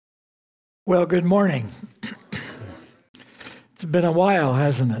Well, good morning. It's been a while,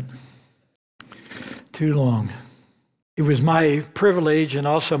 hasn't it? Too long. It was my privilege and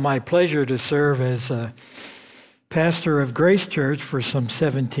also my pleasure to serve as a pastor of Grace Church for some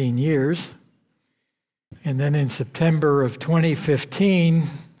 17 years. And then in September of 2015,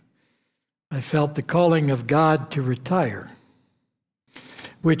 I felt the calling of God to retire,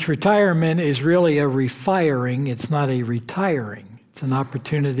 which retirement is really a refiring. It's not a retiring. It's an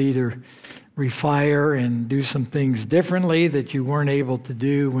opportunity to refire and do some things differently that you weren't able to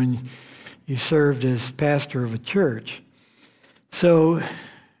do when you served as pastor of a church. So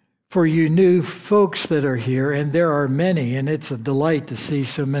for you new folks that are here, and there are many, and it's a delight to see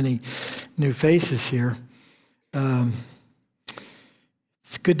so many new faces here. It's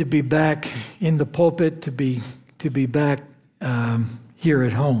good to be back in the pulpit, to be back here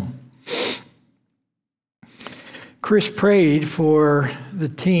at home. Chris prayed for the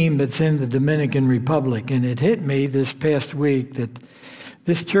team that's in the Dominican Republic, and it hit me this past week that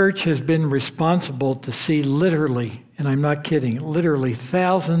this church has been responsible to see literally, and I'm not kidding, literally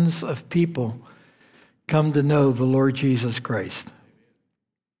thousands of people come to know the Lord Jesus Christ.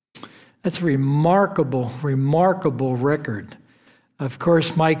 That's a remarkable, remarkable record. Of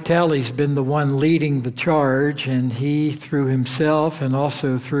course, Mike Talley's been the one leading the charge, and he, through himself and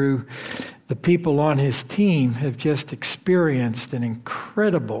also through the people on his team, have just experienced an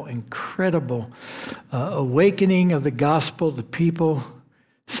incredible awakening of the gospel to people,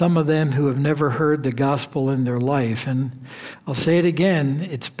 some of them who have never heard the gospel in their life. And I'll say it again,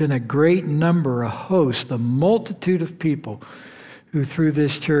 it's been a great number, a host, a multitude of people who through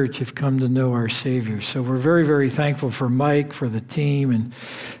this church have come to know our Savior. So we're very, very thankful for Mike, for the team, and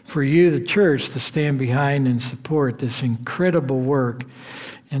for you, the church, to stand behind and support this incredible work.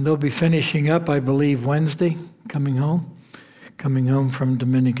 And they'll be finishing up, I believe, Wednesday, coming home from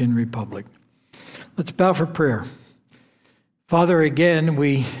Dominican Republic. Let's bow for prayer. Father, again,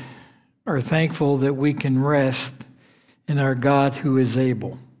 we are thankful that we can rest in our God who is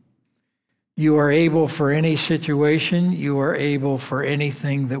able. You are able for any situation. You are able for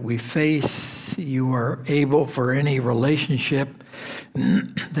anything that we face. You are able for any relationship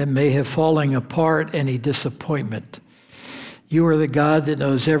that may have fallen apart, any disappointment. You are the God that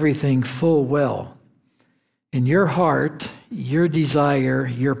knows everything full well. In your heart, your desire,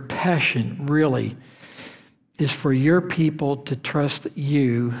 your passion really is for your people to trust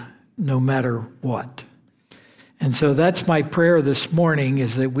you no matter what. And so that's my prayer this morning,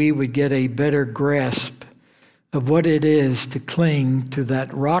 is that we would get a better grasp of what it is to cling to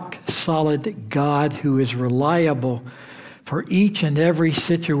that rock-solid God who is reliable for each and every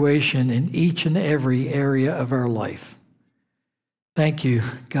situation in each and every area of our life. Thank you,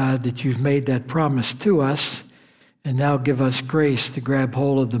 God, that you've made that promise to us, and now give us grace to grab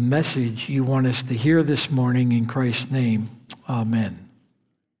hold of the message you want us to hear this morning. In Christ's name, amen.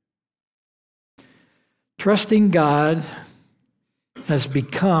 Trusting God has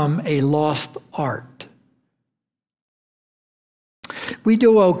become a lost art. We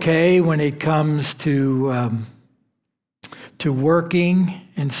do okay when it comes to working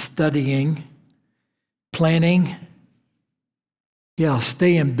and studying, planning,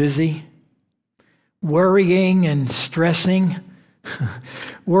 staying busy, worrying and stressing.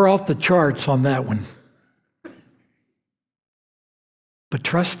 We're off the charts on that one. But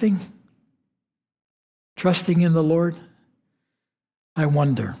trusting in the Lord, I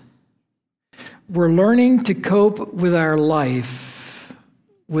wonder. We're learning to cope with our life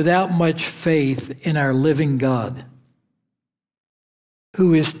without much faith in our living God,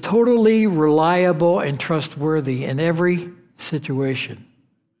 who is totally reliable and trustworthy in every situation.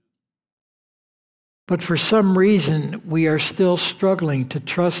 But for some reason, we are still struggling to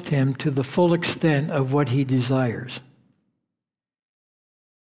trust him to the full extent of what he desires.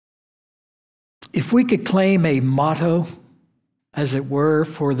 If we could claim a motto, as it were,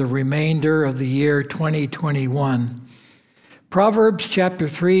 for the remainder of the year 2021, Proverbs chapter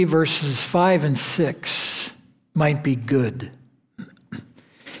 3, verses 5 and 6 might be good.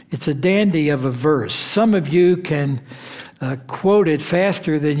 It's a dandy of a verse. Some of you can quote it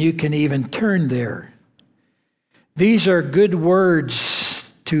faster than you can even turn there. These are good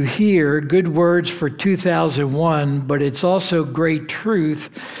words to hear, good words for 2001, but it's also great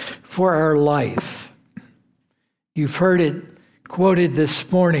truth for our life. You've heard it quoted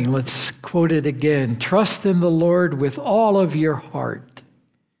this morning. Let's quote it again. Trust in the Lord with all of your heart,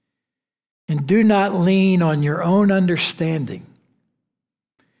 and do not lean on your own understanding.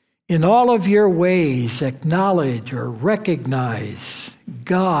 In all of your ways, acknowledge or recognize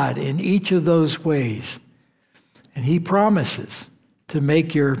God in each of those ways. And he promises to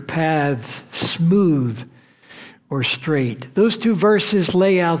make your paths smooth or straight. Those two verses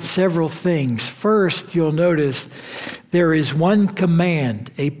lay out several things. First, you'll notice there is one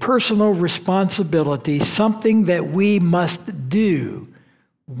command, a personal responsibility, something that we must do.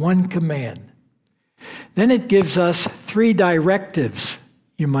 One command. Then it gives us three directives,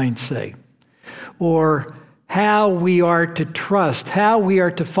 you might say, or how we are to trust, how we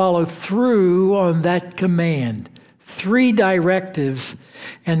are to follow through on that command. Three directives,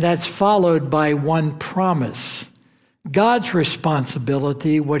 and that's followed by one promise. God's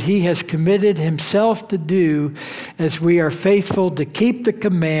responsibility, what he has committed himself to do as we are faithful to keep the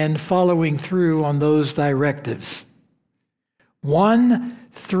command, following through on those directives. 1,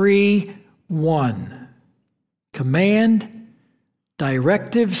 3, 1. Command,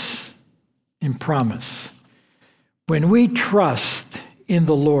 directives, and promise. When we trust in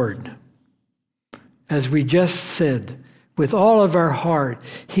the Lord, as we just said, with all of our heart,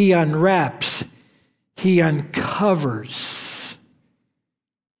 he unwraps, he uncovers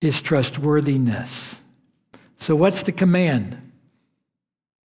his trustworthiness. So what's the command?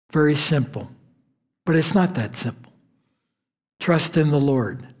 Very simple, but it's not that simple. Trust in the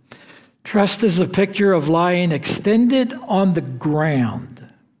Lord. Trust is a picture of lying extended on the ground.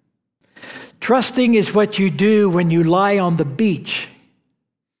 Trusting is what you do when you lie on the beach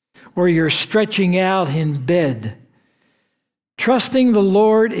or you're stretching out in bed. Trusting the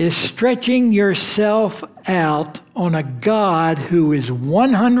Lord is stretching yourself out on a God who is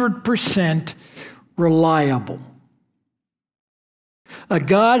 100% reliable. A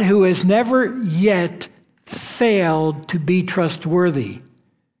God who has never yet failed to be trustworthy.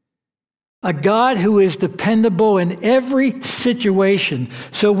 A God who is dependable in every situation.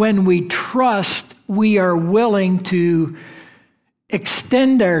 So when we trust, we are willing to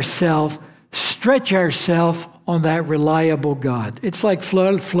extend ourselves, stretch ourselves on that reliable God. It's like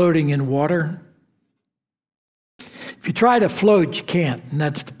floating in water. If you try to float, you can't, and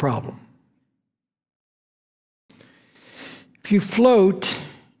that's the problem. If you float,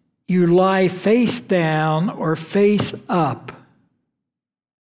 you lie face down or face up,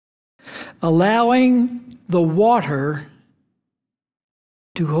 allowing the water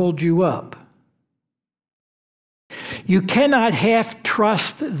to hold you up. You cannot half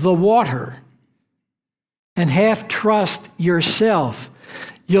trust the water and half trust yourself.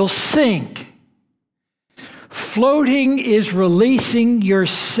 You'll sink. Floating is releasing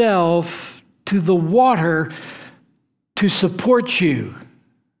yourself to the water to support you.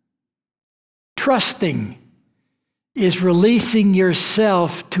 Trusting is releasing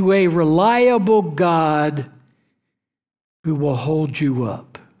yourself to a reliable God who will hold you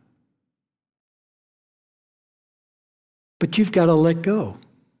up. But you've got to let go.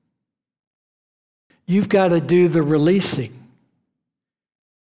 You've got to do the releasing.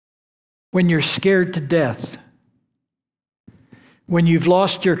 When you're scared to death, when you've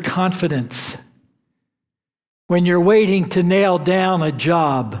lost your confidence, when you're waiting to nail down a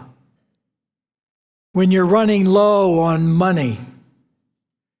job, when you're running low on money,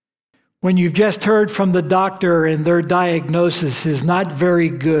 when you've just heard from the doctor and their diagnosis is not very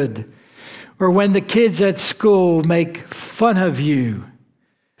good, or when the kids at school make fun of you.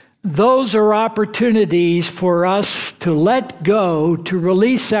 Those are opportunities for us to let go, to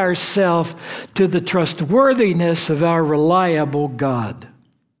release ourselves to the trustworthiness of our reliable God.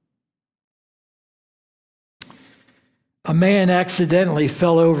 A man accidentally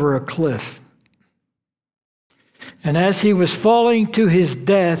fell over a cliff. And as he was falling to his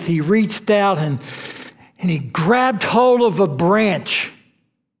death, he reached out and he grabbed hold of a branch,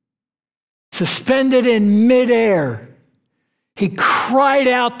 suspended in midair. He cried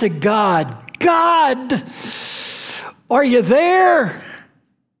out to God, "God, are you there?"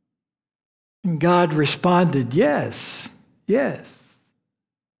 And God responded, "Yes,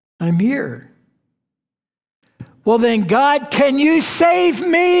 I'm here." "Well then, God, can you save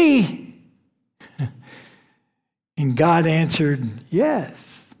me?" And God answered,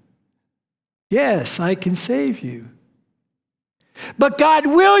 yes, I can save you. "But God,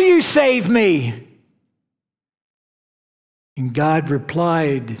 will you save me?" And God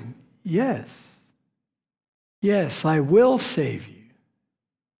replied, yes, I will save you.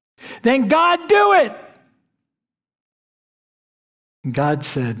 "Then God, do it." And God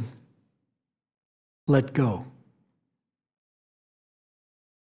said, "Let go."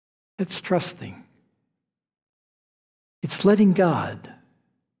 That's trusting. It's letting God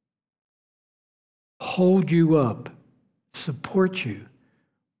hold you up, support you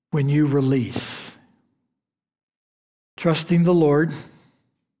when you release. Trusting the Lord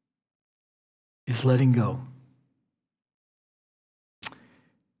is letting go.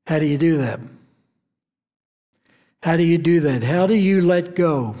 How do you do that? How do you do that? How do you let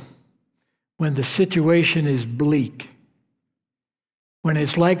go when the situation is bleak? When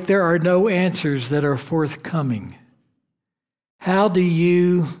it's like there are no answers that are forthcoming? How do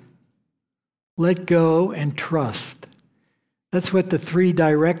you let go and trust? That's what the 3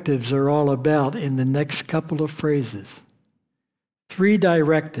 directives are all about in the next couple of phrases. 3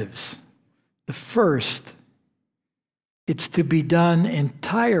 directives. The first, it's to be done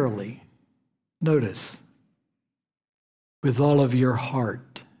entirely, notice, with all of your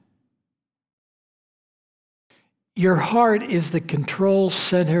heart. Your heart is the control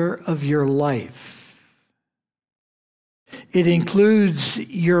center of your life. It includes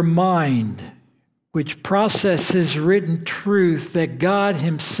your mind, which processes written truth that God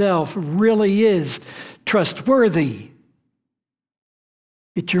Himself really is trustworthy.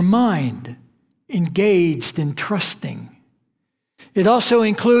 It's your mind engaged in trusting. It also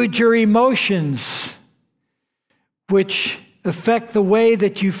includes your emotions, which affect the way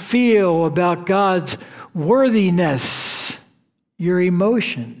that you feel about God's worthiness. Your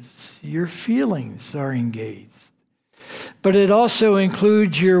emotions, your feelings are engaged. But it also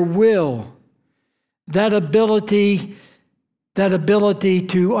includes your will, that ability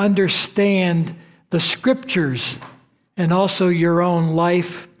to understand the Scriptures and also your own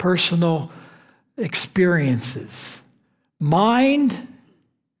life, personal experiences. Mind,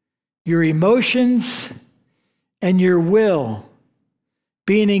 your emotions, and your will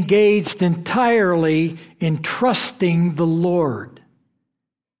being engaged entirely in trusting the Lord.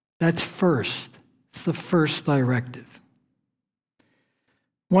 That's first. It's the first directive.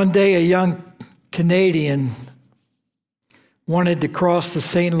 One day, a young Canadian wanted to cross the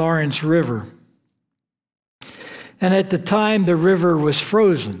St. Lawrence River. And at the time, the river was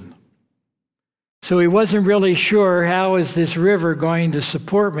frozen. So he wasn't really sure, how is this river going to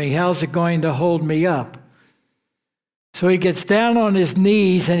support me? How's it going to hold me up? So he gets down on his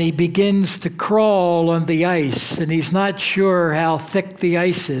knees and he begins to crawl on the ice, and he's not sure how thick the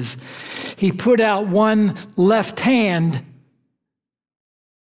ice is. He put out one left hand,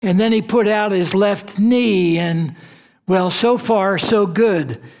 and then he put out his left knee, and well, so far, so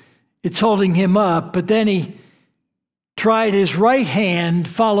good. It's holding him up, but then he tried his right hand,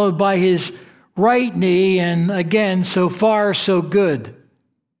 followed by his right knee, and again, so far, so good.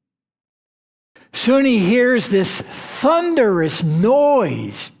 Soon he hears this thunderous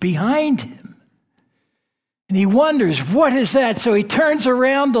noise behind him. And he wonders, what is that? So he turns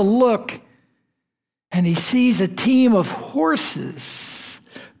around to look, and he sees a team of horses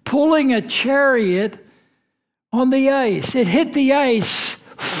pulling a chariot on the ice. It hit the ice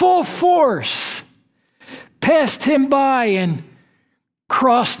full force, passed him by, and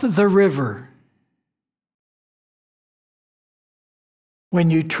crossed the river. When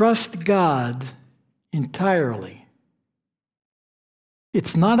you trust God entirely,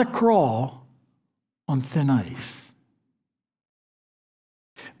 it's not a crawl on thin ice.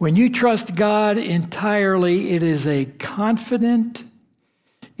 When you trust God entirely, it is a confident,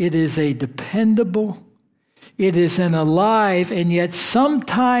 it is a dependable, it is an alive and yet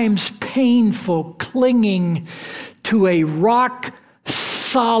sometimes painful clinging to a rock-solid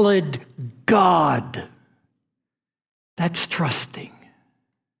God. That's trusting.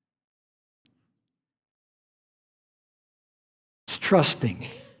 It's trusting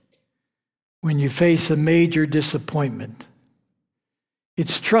when you face a major disappointment.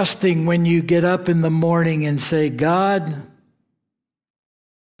 It's trusting when you get up in the morning and say, God,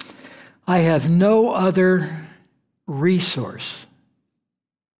 I have no other resource.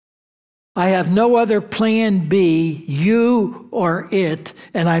 I have no other plan B, you or it,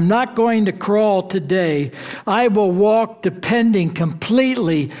 and I'm not going to crawl today. I will walk depending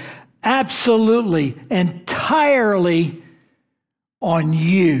completely, absolutely, entirely on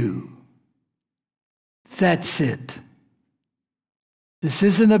you. That's it. This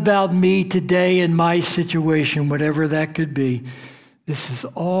isn't about me today and my situation, whatever that could be. This is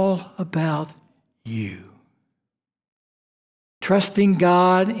all about you. Trusting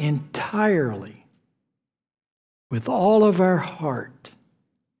God entirely with all of our heart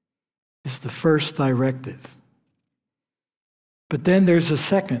is the first directive. But then there's a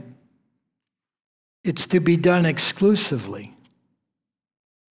second. It's to be done exclusively,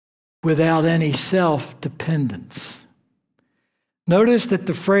 without any self-dependence. Notice that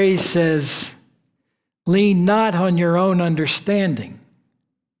the phrase says, lean not on your own understanding.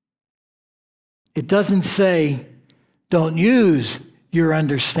 It doesn't say, don't use your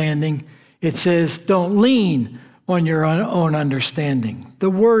understanding. It says, don't lean on your own understanding. The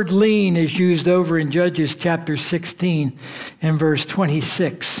word lean is used over in Judges chapter 16 and verse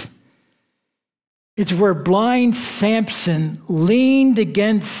 26. It's where blind Samson leaned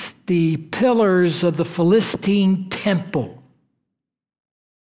against the pillars of the Philistine temple.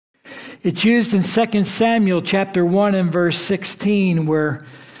 It's used in 2 Samuel chapter 1 and verse 16, where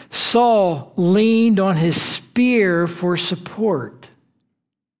Saul leaned on his spear for support.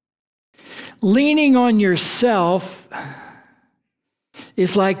 Leaning on yourself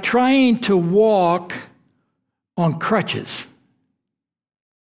is like trying to walk on crutches.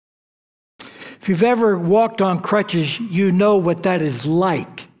 If you've ever walked on crutches, you know what that is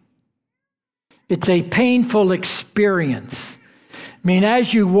like. It's a painful experience. I mean,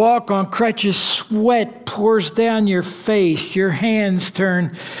 as you walk on crutches, sweat pours down your face. Your hands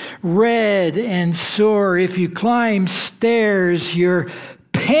turn red and sore. If you climb stairs, you're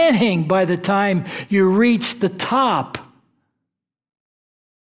panting by the time you reach the top.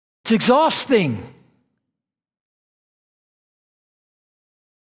 It's exhausting.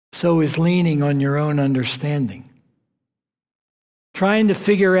 So is leaning on your own understanding. Trying to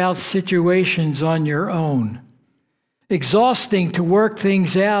figure out situations on your own. Exhausting to work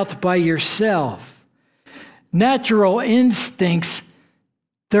things out by yourself. Natural instincts,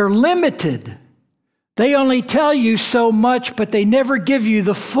 they're limited. They only tell you so much, but they never give you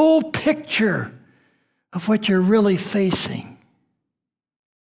the full picture of what you're really facing.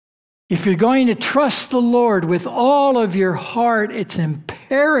 If you're going to trust the Lord with all of your heart, it's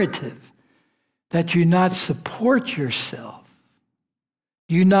imperative that you not support yourself.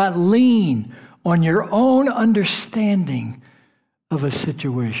 You not lean on your own understanding of a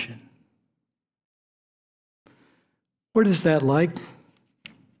situation. What is that like?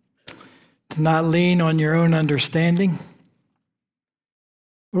 To not lean on your own understanding?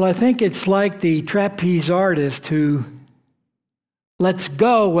 Well, I think it's like the trapeze artist who lets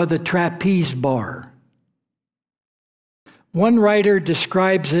go of the trapeze bar. One writer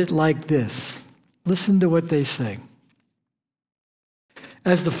describes it like this. Listen to what they say.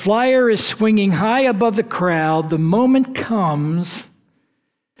 As the flyer is swinging high above the crowd, the moment comes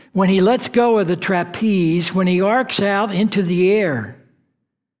when he lets go of the trapeze, when he arcs out into the air.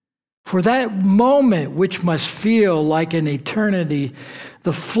 For that moment, which must feel like an eternity,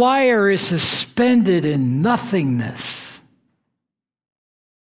 the flyer is suspended in nothingness.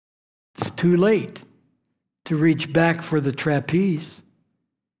 It's too late to reach back for the trapeze.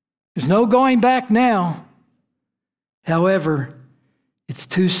 There's no going back now. However, it's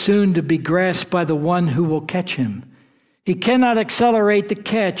too soon to be grasped by the one who will catch him. He cannot accelerate the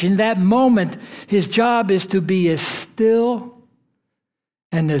catch. In that moment, his job is to be as still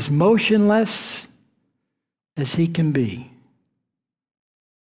and as motionless as he can be.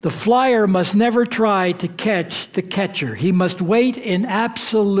 The flyer must never try to catch the catcher. He must wait in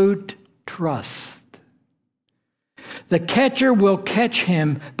absolute trust. The catcher will catch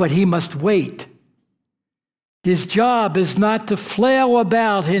him, but he must wait. His job is not to flail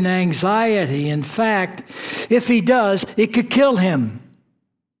about in anxiety. In fact, if he does, it could kill him.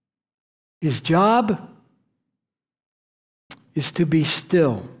 His job is to be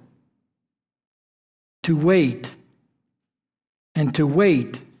still, to wait, and to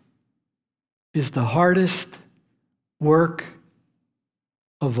wait is the hardest work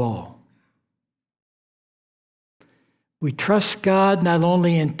of all. We trust God not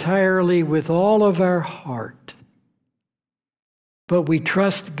only entirely with all of our heart, but we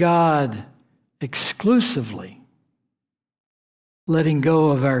trust God exclusively, letting go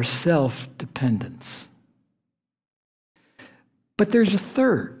of our self-dependence. But there's a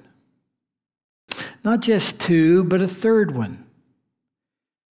third. Not just two, but a third one.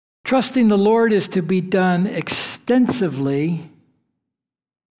 Trusting the Lord is to be done extensively,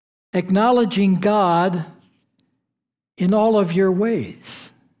 acknowledging God in all of your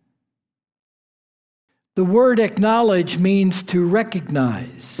ways. The word acknowledge means to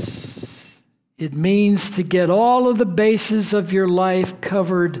recognize. It means to get all of the bases of your life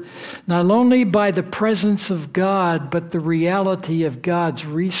covered, not only by the presence of God, but the reality of God's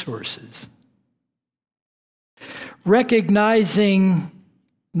resources. Recognizing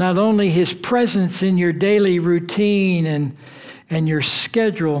not only His presence in your daily routine and your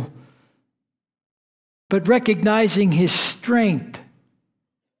schedule, but recognizing His strength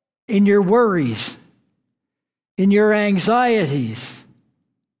in your worries, in your anxieties,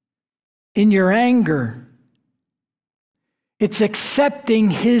 in your anger. It's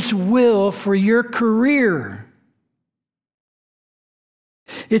accepting His will for your career.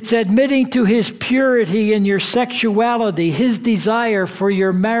 It's admitting to His purity in your sexuality, His desire for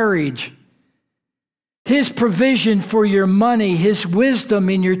your marriage, His provision for your money, His wisdom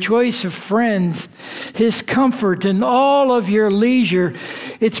in your choice of friends, His comfort in all of your leisure.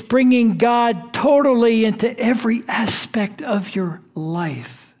 It's bringing God totally into every aspect of your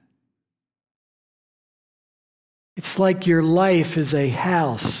life. It's like your life is a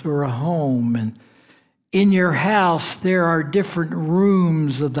house or a home, and in your house there are different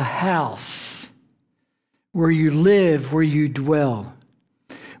rooms of the house where you live, where you dwell.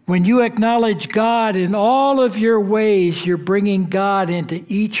 When you acknowledge God in all of your ways, you're bringing God into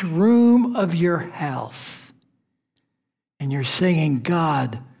each room of your house. And you're saying,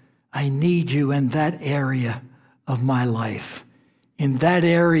 God, I need you in that area of my life, in that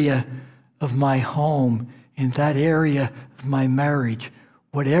area of my home, in that area of my marriage.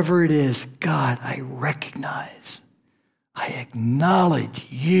 Whatever it is, God, I recognize, I acknowledge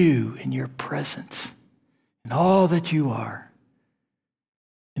you in your presence and all that you are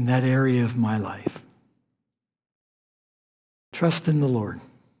in that area of my life. Trust in the Lord.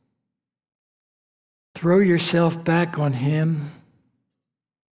 Throw yourself back on Him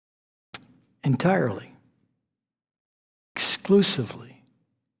entirely, exclusively,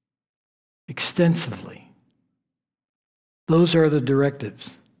 extensively. Those are the directives.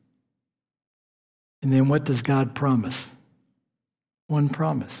 And then what does God promise? One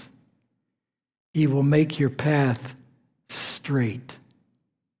promise. He will make your path straight.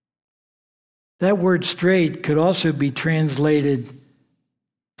 That word straight could also be translated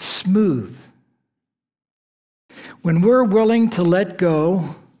smooth. When we're willing to let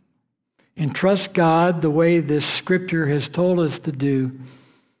go and trust God the way this scripture has told us to do,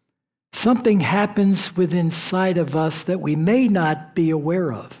 something happens within inside of us that we may not be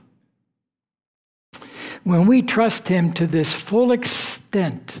aware of. When we trust Him to this full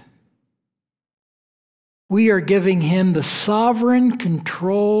extent, we are giving Him the sovereign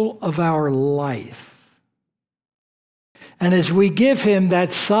control of our life. And as we give Him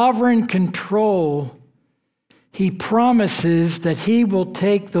that sovereign control, He promises that He will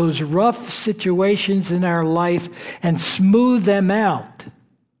take those rough situations in our life and smooth them out.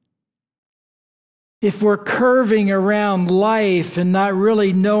 If we're curving around life and not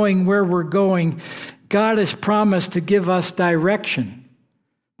really knowing where we're going, God has promised to give us direction,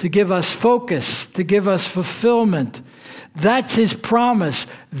 to give us focus, to give us fulfillment. That's His promise.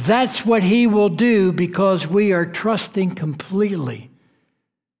 That's what He will do because we are trusting completely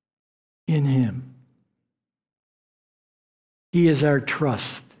in Him. He is our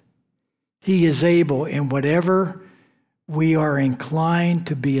trust. He is able in whatever we are inclined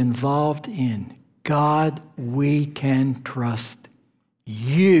to be involved in. God, we can trust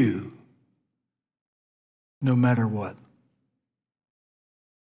you no matter what.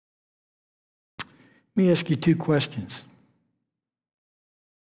 Let me ask you two questions.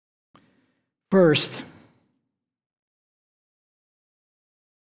 First,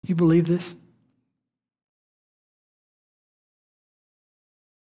 you believe this?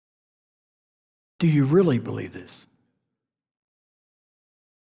 Do you really believe this?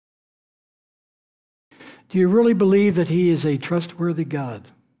 Do you really believe that He is a trustworthy God?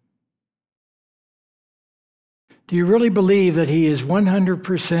 Do you really believe that He is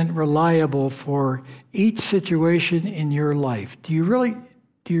 100% reliable for each situation in your life? Do you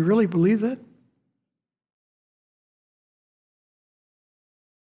really believe that?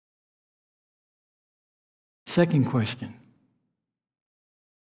 Second question.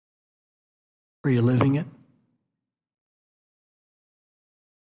 Are you living it?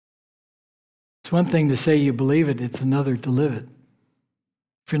 It's one thing to say you believe it, it's another to live it.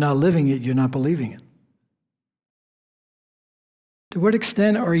 If you're not living it, you're not believing it. To what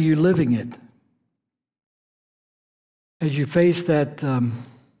extent are you living it? As you face that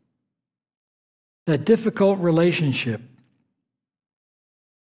difficult relationship,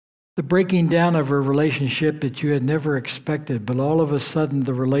 the breaking down of a relationship that you had never expected, but all of a sudden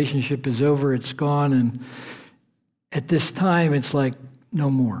the relationship is over, it's gone, and at this time it's like no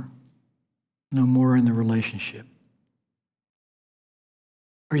more. No more in the relationship.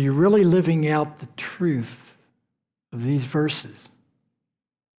 Are you really living out the truth of these verses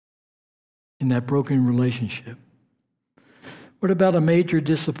in that broken relationship? What about a major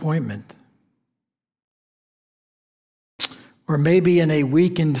disappointment? Or maybe in a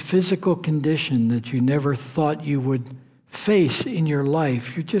weakened physical condition that you never thought you would face in your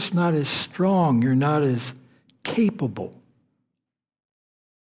life. You're just not as strong, you're not as capable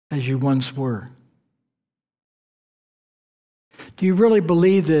as you once were. Do you really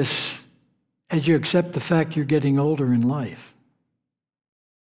believe this as you accept the fact you're getting older in life?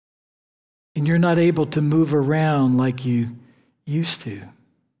 And you're not able to move around like you used to.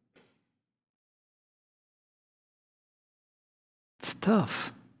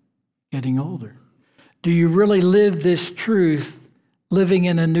 tough getting older. Do you really live this truth living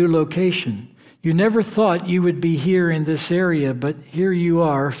in a new location? You never thought you would be here in this area, but here you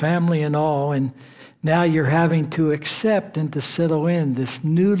are, family and all, and now you're having to accept and to settle in this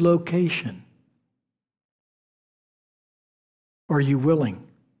new location. Are you willing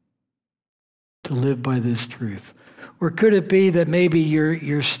to live by this truth? Or could it be that maybe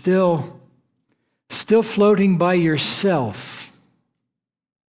you're still floating by yourself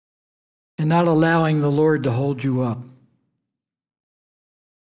and not allowing the Lord to hold you up?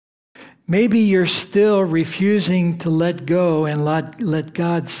 Maybe you're still refusing to let go and let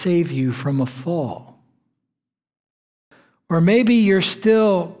God save you from a fall. Or maybe you're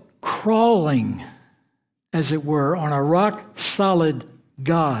still crawling, as it were, on a rock-solid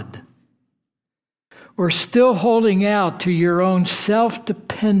God. Or still holding out to your own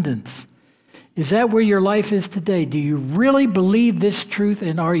self-dependence. Is that where your life is today? Do you really believe this truth,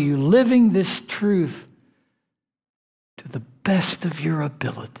 and are you living this truth to the best of your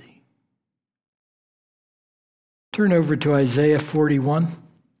ability? Turn over to Isaiah 41.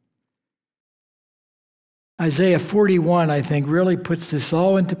 Isaiah 41, I think, really puts this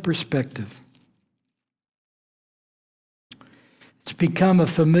all into perspective. It's become a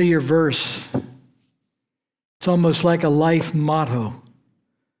familiar verse. It's almost like a life motto,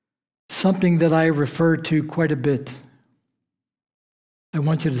 something that I refer to quite a bit. I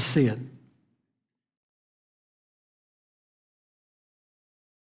want you to see it.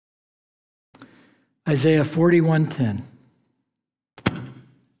 Isaiah 41:10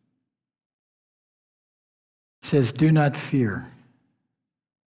 says, "Do not fear,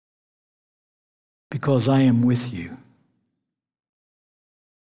 because I am with you."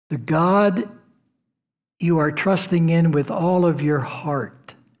 The God you are trusting in with all of your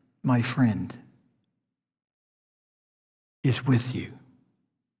heart, my friend, is with you.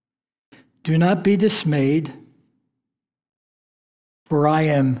 Do not be dismayed, for I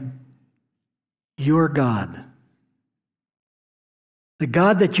am your God. The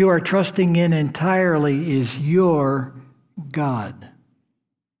God that you are trusting in entirely is your God.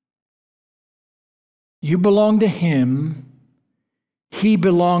 You belong to Him. He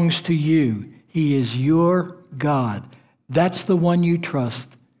belongs to you. He is your God. That's the one you trust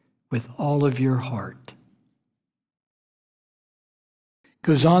with all of your heart.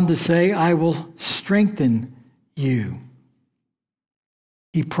 Goes on to say, I will strengthen you.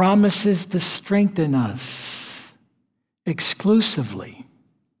 He promises to strengthen us exclusively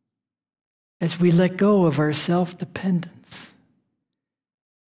as we let go of our self-dependence.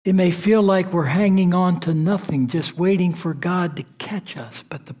 It may feel like we're hanging on to nothing, just waiting for God to catch us,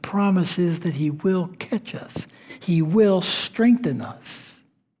 but the promise is that He will catch us. He will strengthen us.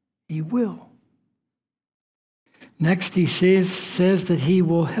 He will. Next, He says that He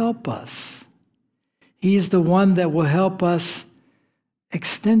will help us. He's the one that will help us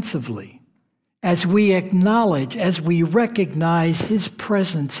extensively as we acknowledge, as we recognize His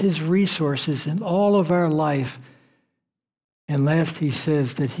presence, His resources in all of our life. And last, He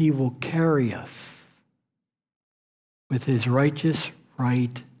says that He will carry us with His righteous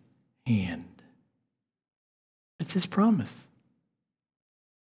right hand. It's His promise.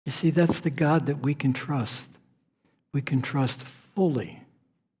 You see, that's the God that we can trust. We can trust fully.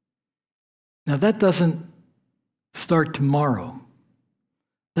 Now, that doesn't start tomorrow.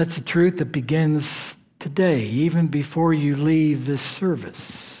 That's a truth that begins today, even before you leave this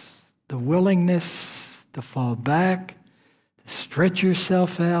service. The willingness to fall back, to stretch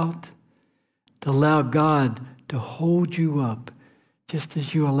yourself out, to allow God to hold you up, just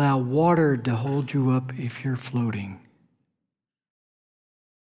as you allow water to hold you up if you're floating.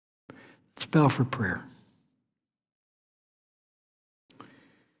 Let's bow for prayer.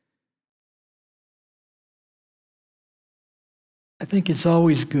 I think it's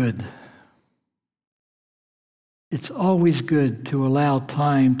always good. It's always good to allow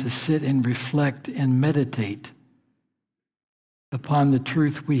time to sit and reflect and meditate upon the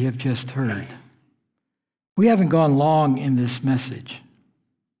truth we have just heard. We haven't gone long in this message,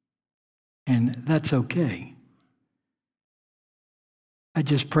 and that's okay. I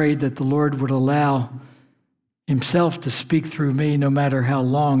just prayed that the Lord would allow Himself to speak through me no matter how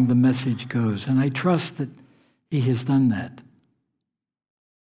long the message goes, and I trust that He has done that.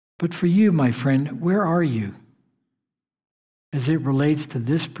 But for you, my friend, where are you as it relates to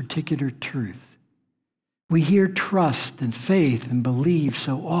this particular truth? We hear trust and faith and believe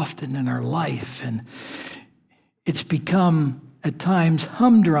so often in our life, and it's become at times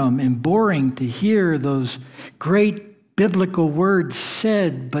humdrum and boring to hear those great biblical words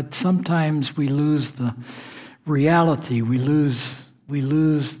said, but sometimes we lose the reality. We lose we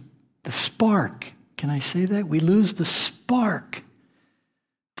lose the spark. Can I say that? We lose the spark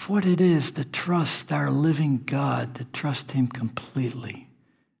of what it is to trust our living God, to trust Him completely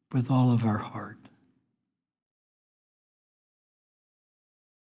with all of our heart.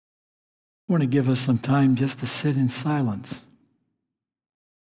 I want to give us some time just to sit in silence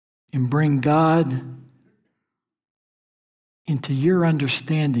and bring God into your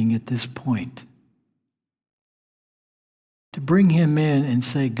understanding at this point. To bring Him in and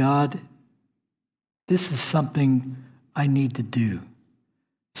say, God, this is something I need to do.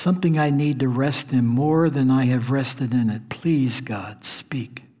 Something I need to rest in more than I have rested in it. Please, God,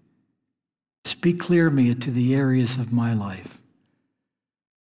 speak. Speak clearly to the areas of my life.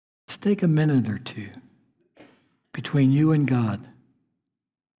 Let's take a minute or two between you and God.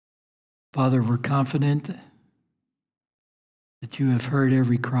 Father, we're confident that you have heard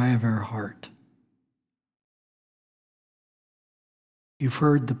every cry of our heart. You've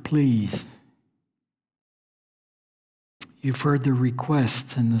heard the pleas. You've heard the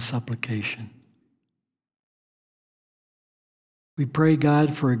requests and the supplication. We pray,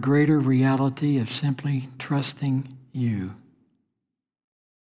 God, for a greater reality of simply trusting you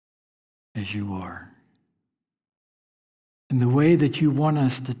as you are. In the way that you want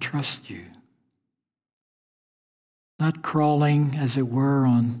us to trust you. Not crawling, as it were,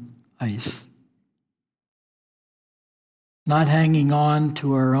 on ice. Not hanging on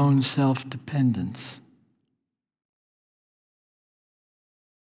to our own self-dependence.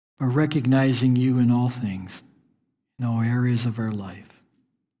 But recognizing you in all things, in all areas of our life.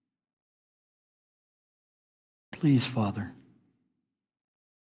 Please, Father,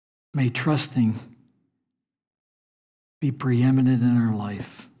 may trusting be preeminent in our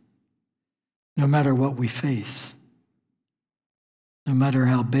life, no matter what we face, no matter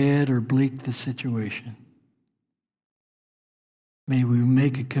how bad or bleak the situation. May we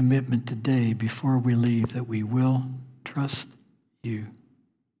make a commitment today before we leave that we will trust you.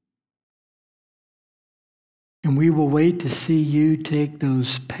 And we will wait to see you take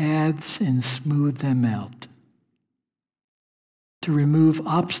those paths and smooth them out, to remove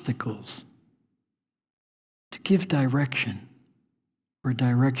obstacles, to give direction where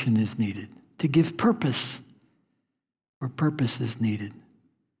direction is needed, to give purpose where purpose is needed,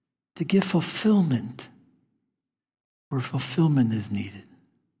 to give fulfillment where fulfillment is needed.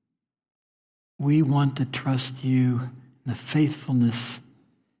 We want to trust you in the faithfulness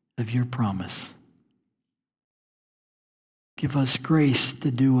of your promise. Give us grace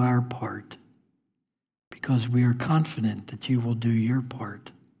to do our part, because we are confident that you will do your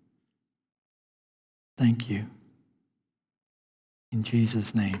part. Thank you. In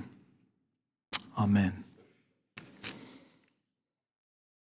Jesus' name, amen.